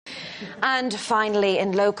And finally,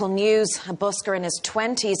 in local news, a busker in his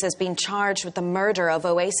 20s has been charged with the murder of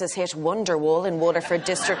Oasis hit Wonderwall in Waterford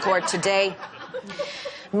District Court today.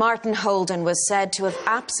 Martin Holden was said to have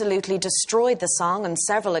absolutely destroyed the song on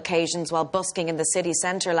several occasions while busking in the city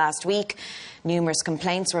centre last week. Numerous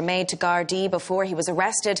complaints were made to Gardaí before he was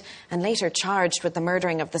arrested and later charged with the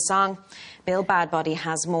murdering of the song. Bill Badbody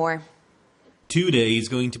has more. Today is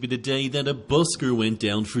going to be the day that a busker went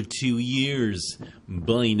down for 2 years.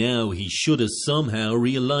 By now, he should have somehow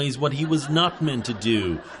realised what he was not meant to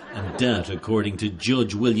do. And that, according to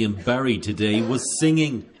Judge William Barry today, was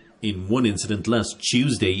singing. In one incident last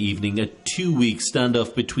Tuesday evening, a 2-week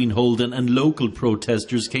standoff between Holden and local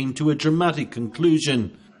protesters came to a dramatic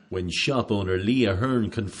conclusion when shop owner Leah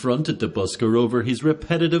Hearn confronted the busker over his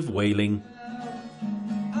repetitive wailing.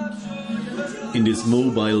 In this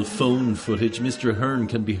mobile phone footage, Mr. Hearn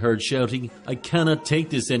can be heard shouting, "I cannot take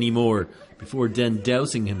this anymore," before then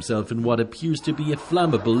dousing himself in what appears to be a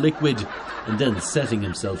flammable liquid and then setting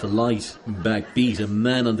himself alight. Backbeat, a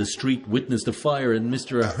man on the street witnessed the fire and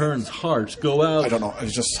Mr. Hearn's heart go out. I don't know, it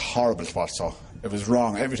was just horrible to watch, so it was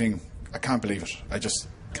wrong, everything. I can't believe it. I just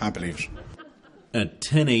can't believe it. At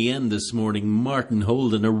 10 a.m. this morning, Martin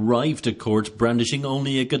Holden arrived to court brandishing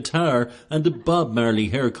only a guitar and a Bob Marley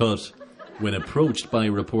haircut. When approached by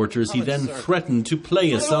reporters, he then threatened to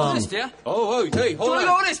play a song. Hey, hold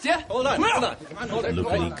on.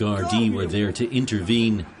 Luckily, Gardaí were there to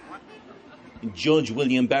intervene. Judge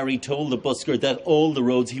William Barry told the busker that all the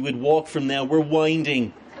roads he would walk from now were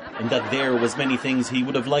winding, and that there was many things he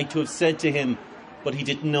would have liked to have said to him, but he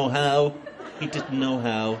didn't know how. He didn't know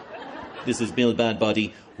how. This is Bill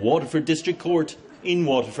Badbody, Waterford District Court in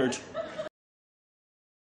Waterford.